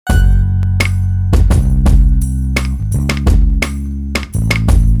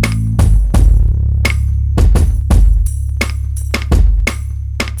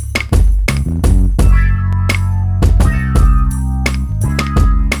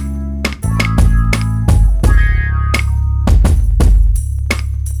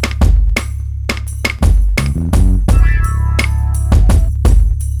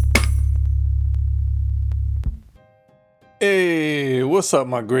What's up,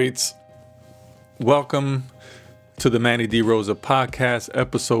 my greats? Welcome to the Manny D. Rosa podcast,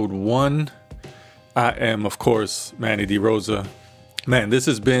 episode 1. I am, of course, Manny D. Rosa. Man, this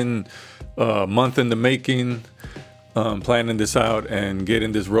has been a month in the making, planning this out and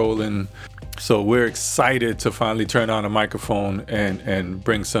getting this rolling. So we're excited to finally turn on a microphone and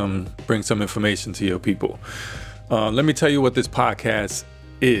bring some information to your people. Let me tell you what this podcast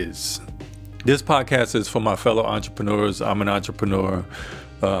is. This podcast is for my fellow entrepreneurs. I'm an entrepreneur.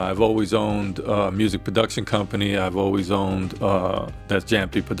 I've always owned a music production company. I've always owned, that's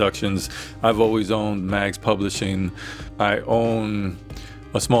Jam3 Productions. I've always owned Mags Publishing. I own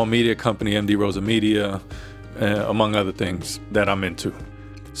a small media company, MD Rosa Media, among other things that I'm into.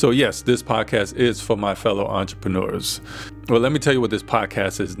 So yes, this podcast is for my fellow entrepreneurs. Well, let me tell you what this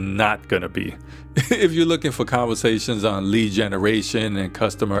podcast is not going to be. If you're looking for conversations on lead generation and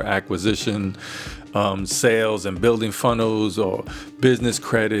customer acquisition, sales and building funnels, or business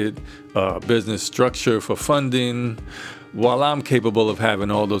credit, business structure for funding, while I'm capable of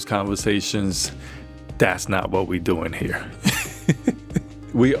having all those conversations, that's not what we're doing here.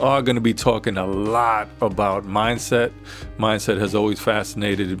 We are going to be talking a lot about mindset. Mindset has always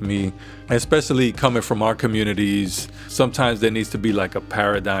fascinated me, especially coming from our communities. Sometimes there needs to be like a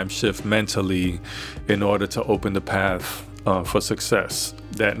paradigm shift mentally in order to open the path for success.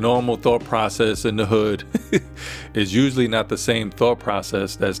 That normal thought process in the hood is usually not the same thought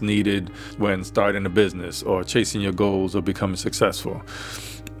process that's needed when starting a business or chasing your goals or becoming successful.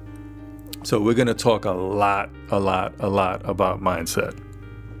 So we're going to talk a lot about mindset.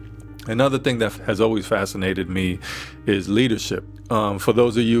 Another thing that has always fascinated me is leadership. For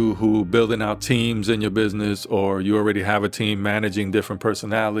those of you who building out teams in your business, or you already have a team managing different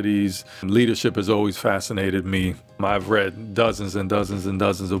personalities, leadership has always fascinated me. I've read dozens and dozens and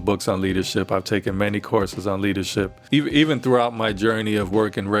dozens of books on leadership. I've taken many courses on leadership. Even throughout my journey of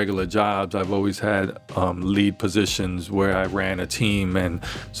working regular jobs, I've always had lead positions where I ran a team. And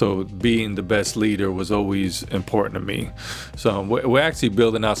so being the best leader was always important to me. So we're actually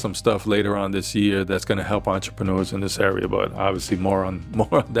building out some stuff later on this year that's going to help entrepreneurs in this area, but obviously more on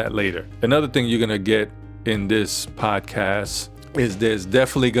that later. Another thing you're going to get in this podcast is there's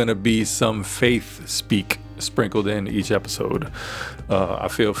definitely going to be some faith speak sprinkled in each episode. I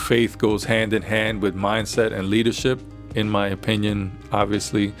feel faith goes hand in hand with mindset and leadership, in my opinion,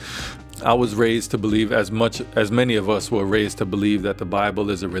 obviously. I was raised to believe, as many of us were raised to believe, that the Bible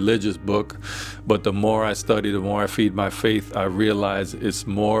is a religious book. But the more I study, the more I feed my faith, I realize it's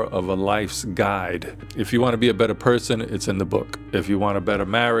more of a life's guide. If you want to be a better person, it's in the book. If you want a better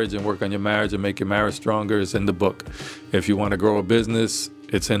marriage and work on your marriage and make your marriage stronger, it's in the book. If you want to grow a business,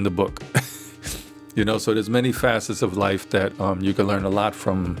 it's in the book. So there's many facets of life that you can learn a lot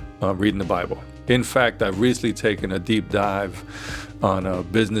from reading the Bible. In fact, I've recently taken a deep dive on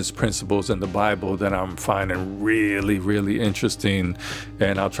business principles in the Bible that I'm finding really, really interesting,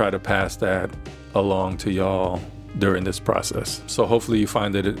 and I'll try to pass that along to y'all during this process. So hopefully you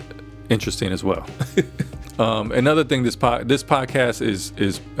find it interesting as well. Another thing this podcast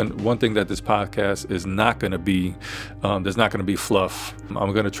is one thing that this podcast is not going to be, there's not going to be fluff.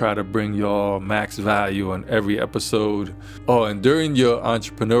 I'm going to try to bring y'all max value on every episode. Oh, and during your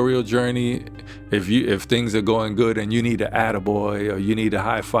entrepreneurial journey, if things are going good and you need an attaboy, or you need a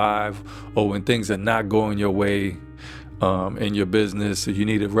high five, or when things are not going your way in your business, or you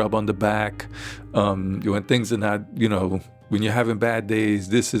need a rub on the back, when things are not, when you're having bad days,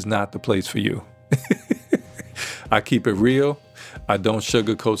 this is not the place for you. I keep it real. I don't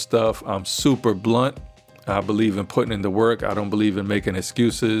sugarcoat stuff. I'm super blunt. I believe in putting in the work. I don't believe in making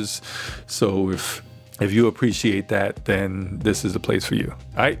excuses. So if you appreciate that, then this is the place for you.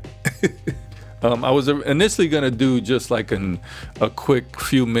 All right? I was initially going to do just like a quick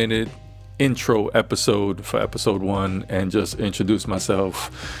few minute intro episode for episode 1 and just introduce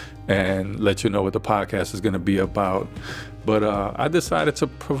myself and let you know what the podcast is going to be about. But I decided to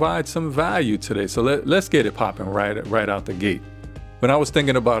provide some value today. So let's get it popping right out the gate. When I was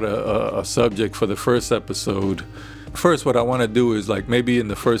thinking about a subject for the first episode, first what I want to do is, like, maybe in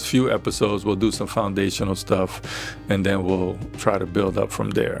the first few episodes we'll do some foundational stuff, and then we'll try to build up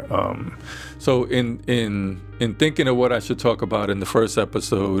from there. So in thinking of what I should talk about in the first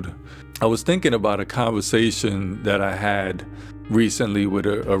episode, I was thinking about a conversation that I had recently with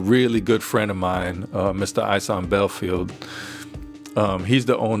a really good friend of mine, Mr. Ison Belfield. He's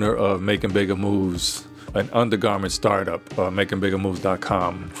the owner of Making Bigger Moves, an undergarment startup,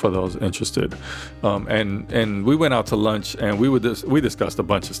 makingbiggermoves.com for those interested. And we went out to lunch and we discussed a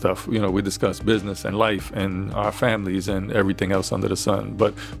bunch of stuff. We discussed business and life and our families and everything else under the sun.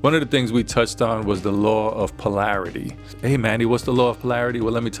 But one of the things we touched on was the law of polarity. Hey, Manny, what's the law of polarity?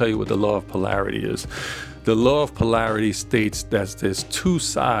 Well, let me tell you what the law of polarity is. The law of polarity states that there's two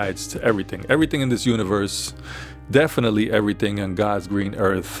sides to everything. Everything in this universe, definitely everything on God's green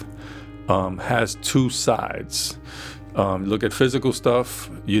earth, has two sides. Look at physical stuff.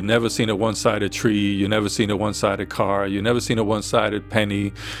 You've never seen a one-sided tree. You've never seen a one-sided car. You've never seen a one-sided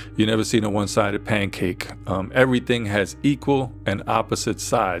penny. You've never seen a one-sided pancake. Everything has equal and opposite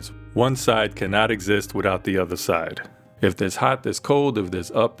sides. One side cannot exist without the other side. If there's hot, there's cold. If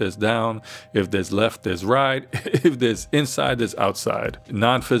there's up, there's down. If there's left, there's right. If there's inside, there's outside.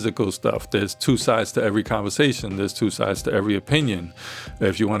 Non-physical stuff. There's two sides to every conversation. There's two sides to every opinion.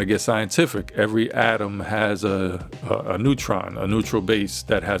 If you want to get scientific, every atom has a neutron, a neutral base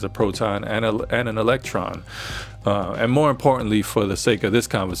that has a proton and an electron. And more importantly, for the sake of this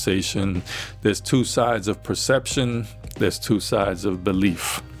conversation, there's two sides of perception. There's two sides of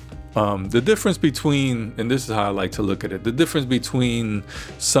belief. The difference between, and this is how I like to look at it, the difference between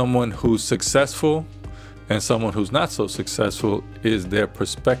someone who's successful and someone who's not so successful is their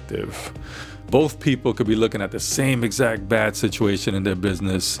perspective. Both people could be looking at the same exact bad situation in their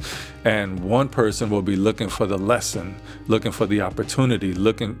business, and one person will be looking for the lesson, looking for the opportunity,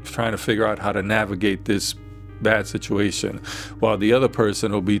 trying to figure out how to navigate this bad situation, while the other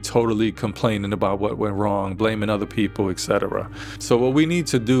person will be totally complaining about what went wrong, blaming other people, etc. So what we need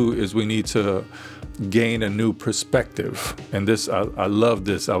to do is we need to gain a new perspective. And this, I love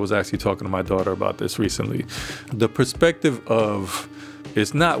this. I was actually talking to my daughter about this recently. The perspective of,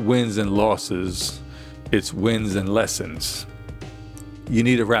 it's not wins and losses, it's wins and lessons. You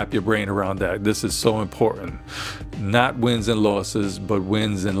need to wrap your brain around that. This is so important. Not wins and losses, but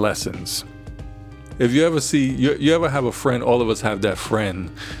wins and lessons. If you ever you ever have a friend, all of us have that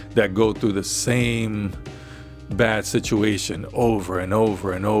friend that go through the same bad situation over and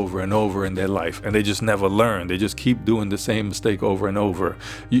over and over and over in their life, and they just never learn. They just keep doing the same mistake over and over.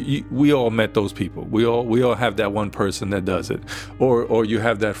 We all met those people. We all have that one person that does it. Or you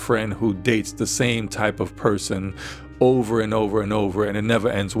have that friend who dates the same type of person over and over and over, and it never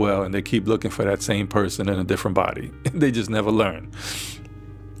ends well, and they keep looking for that same person in a different body. They just never learn.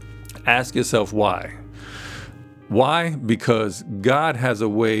 Ask yourself why. Why? Because God has a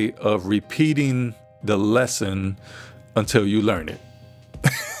way of repeating the lesson until you learn it.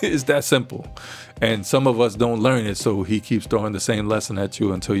 It's that simple. And some of us don't learn it, so he keeps throwing the same lesson at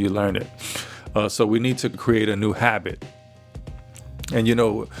you until you learn it. So we need to create a new habit. And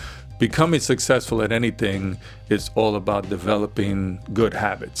becoming successful at anything is all about developing good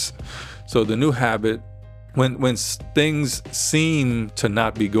habits. So the new habit, when things seem to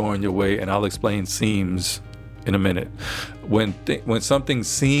not be going your way, and I'll explain seems in a minute. When something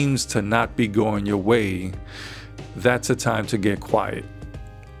seems to not be going your way, that's a time to get quiet.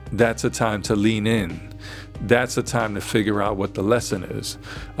 That's a time to lean in. That's a time to figure out what the lesson is.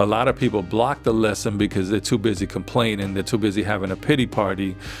 A lot of people block the lesson because they're too busy complaining. They're too busy having a pity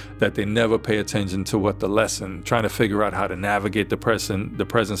party that they never pay attention to what the lesson, trying to figure out how to navigate the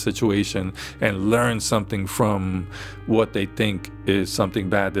present situation and learn something from what they think is something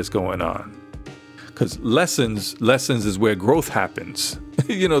bad that's going on. Because lessons is where growth happens.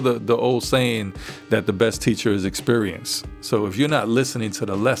 The old saying that the best teacher is experience. So if you're not listening to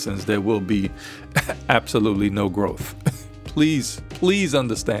the lessons, there will be absolutely no growth. Please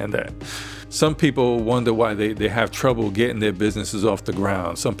understand that. Some people wonder why they have trouble getting their businesses off the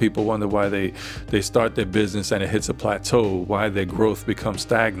ground. Some people wonder why they start their business and it hits a plateau, why their growth becomes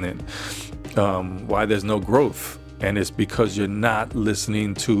stagnant, why there's no growth. And it's because you're not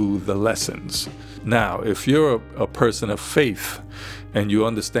listening to the lessons. Now, if you're a person of faith and you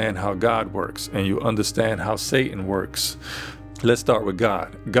understand how God works and you understand how Satan works, let's start with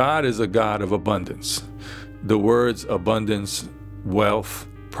God. God is a God of abundance. The words abundance, wealth,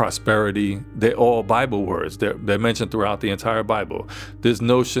 prosperity, they're all Bible words. They're mentioned throughout the entire Bible. This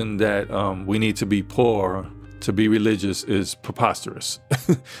notion that we need to be poor to be religious is preposterous.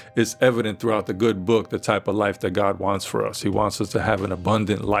 It's evident throughout the good book, the type of life that God wants for us. He wants us to have an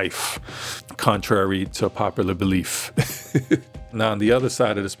abundant life, contrary to popular belief. Now, on the other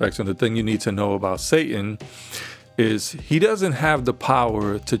side of the spectrum, the thing you need to know about Satan is he doesn't have the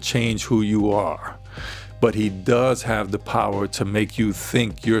power to change who you are, but he does have the power to make you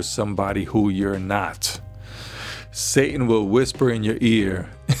think you're somebody who you're not. Satan will whisper in your ear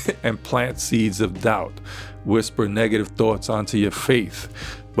and plant seeds of doubt, whisper negative thoughts onto your faith,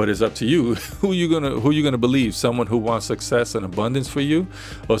 But it's up to you. Who you gonna believe? Someone who wants success and abundance for you,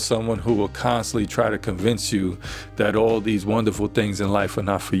 or someone who will constantly try to convince you that all these wonderful things in life are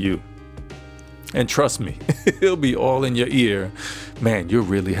not for you? And trust me, it'll be all in your ear. Man, you're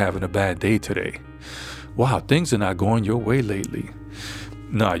really having a bad day today. Wow, things are not going your way lately.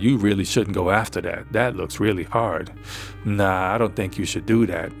 Nah, you really shouldn't go after that. That looks really hard. Nah, I don't think you should do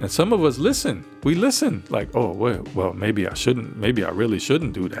that. And some of us listen. We listen like, oh, well, maybe I shouldn't. Maybe I really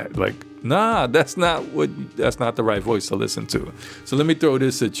shouldn't do that. Like, nah, that's not the right voice to listen to. So let me throw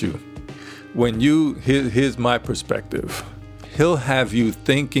this at you. Here's my perspective. He'll have you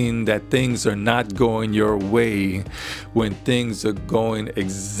thinking that things are not going your way when things are going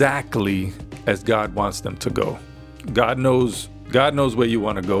exactly as God wants them to go. God knows where you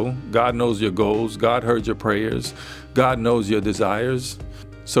want to go. God knows your goals. God heard your prayers. God knows your desires.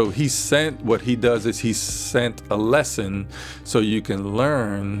 So what he does is he sent a lesson so you can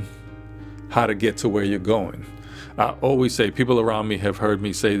learn how to get to where you're going. I always say, people around me have heard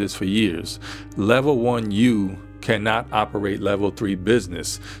me say this for years. Level 1 you cannot operate level 3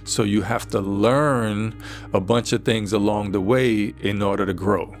 business. So you have to learn a bunch of things along the way in order to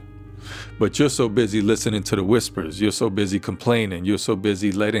grow. But you're so busy listening to the whispers. You're so busy complaining. You're so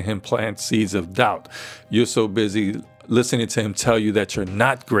busy letting him plant seeds of doubt. You're so busy listening to him tell you that you're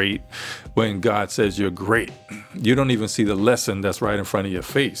not great when God says you're great. You don't even see the lesson that's right in front of your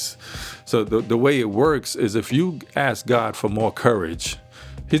face. So the way it works is if you ask God for more courage,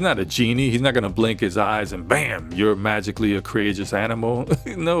 he's not a genie. He's not going to blink his eyes and bam, you're magically a courageous animal.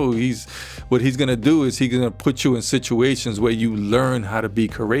 No, what he's going to do is he's going to put you in situations where you learn how to be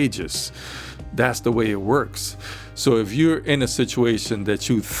courageous. That's the way it works. So if you're in a situation that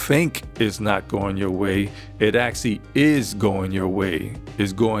you think is not going your way, it actually is going your way,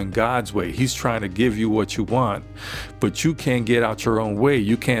 is going God's way. He's trying to give you what you want, but you can't get out your own way.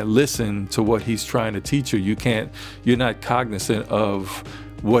 You can't listen to what he's trying to teach you. You're not cognizant of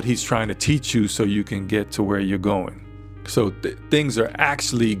what he's trying to teach you so you can get to where you're going. So things are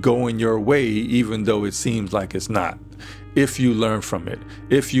actually going your way, even though it seems like it's not. If you learn from it,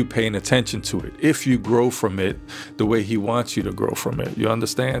 if you paying attention to it, if you grow from it the way he wants you to grow from it. You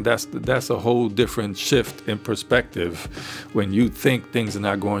understand? That's a whole different shift in perspective when you think things are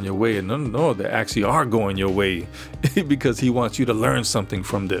not going your way. And no, they actually are going your way because he wants you to learn something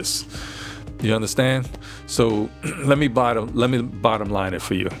from this. You understand? So let me bottom line it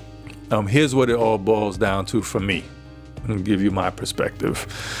for you. Here's what it all boils down to for me. I'm gonna give you my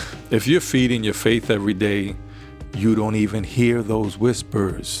perspective. If you're feeding your faith every day, you don't even hear those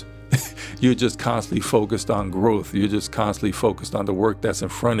whispers. You're just constantly focused on growth. You're just constantly focused on the work that's in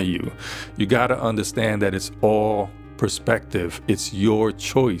front of you. You got to understand that it's all perspective. It's your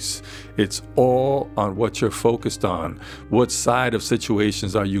choice. It's all on what you're focused on. What side of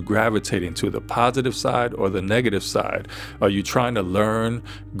situations are you gravitating to, the positive side or the negative side? Are you trying to learn,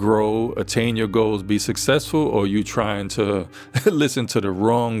 grow, attain your goals, be successful, or are you trying to listen to the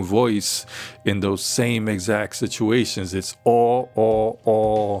wrong voice in those same exact situations? It's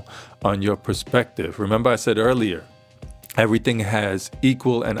all on your perspective. Remember I said earlier, everything has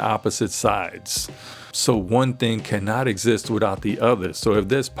equal and opposite sides. So one thing cannot exist without the other. So if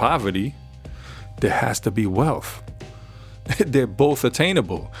there's poverty, there has to be wealth. They're both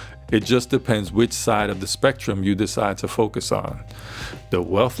attainable. It just depends which side of the spectrum you decide to focus on. The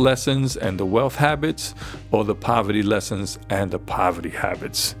wealth lessons and the wealth habits, or the poverty lessons and the poverty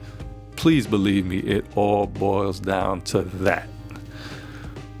habits. Please believe me, it all boils down to that.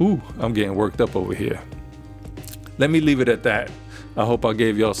 Ooh, I'm getting worked up over here. Let me leave it at that. I hope I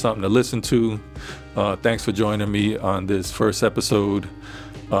gave y'all something to listen to. Thanks for joining me on this first episode.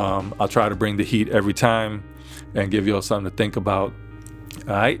 I'll try to bring the heat every time and give y'all something to think about.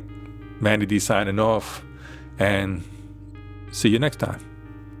 All right, Manny D signing off, and see you next time.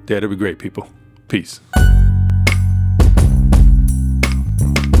 Dare to be great, people. Peace.